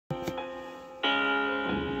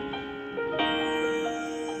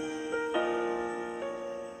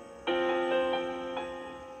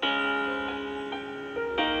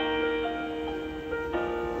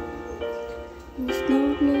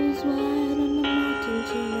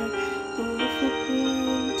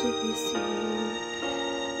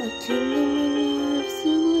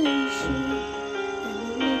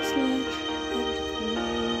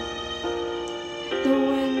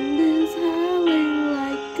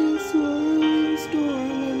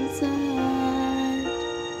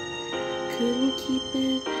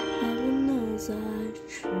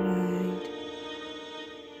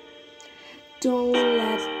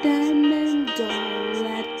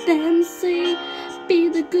Be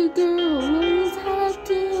the good girl, learns how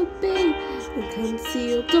to be. Don't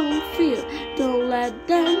conceal, don't fear, don't let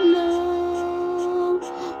them know.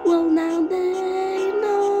 Well, now they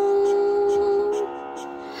know.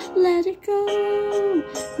 Let it go,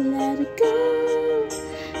 let it go.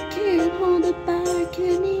 Can't hold it back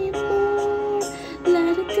anymore.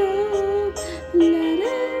 Let it go, let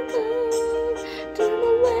it go. Turn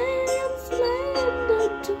away and slam the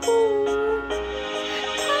door.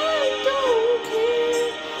 I don't care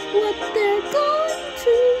what they're going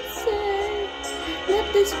to say.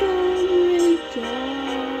 Let the storm rage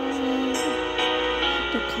on.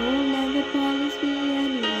 The cold never bothers me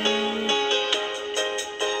anyway.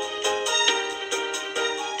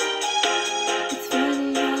 It's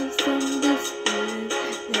funny how some distance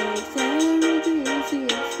makes everything seem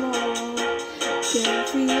small. There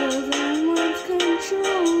feels and once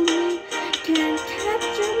control me, can't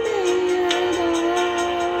capture me at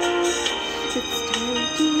all. It's time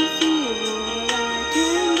to see what I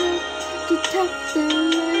can do to touch the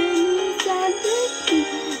lanes I do.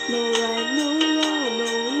 No right, no wrong, no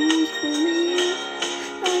rules for me.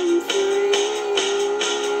 I'm free.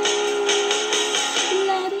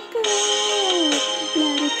 Let it go,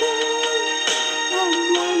 let it go. I'm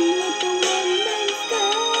one with the one man's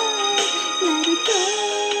sky. Let it go,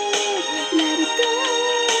 let it go.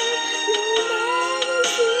 You'll never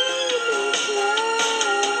see me cry.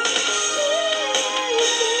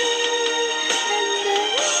 And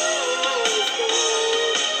there is me.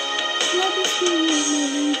 Let the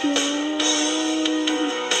storm go.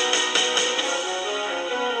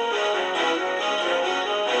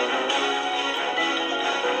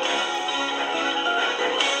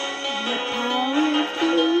 The power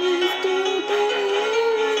flows through the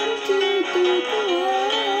air into the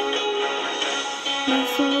ground. My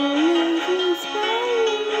soul is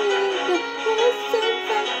inspiring with the hopes and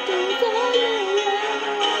factors all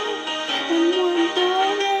around. And one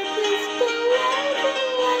thought is colliding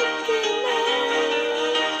like an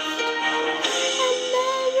axe. I'm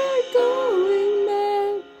never going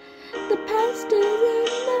back. The past is in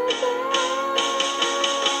the past.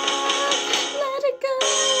 Let it go,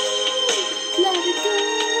 let it go.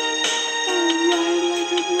 I'll ride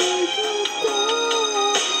like a breaker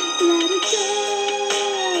star. Let it go,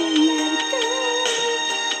 let it go.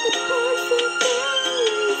 The perfect girl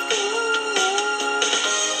is gone.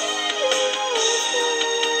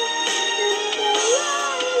 And the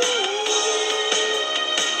light,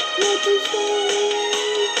 let the story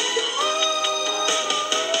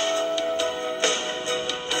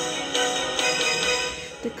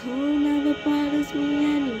the cold never bothers me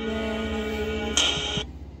anyway.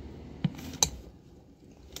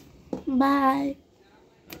 Bye.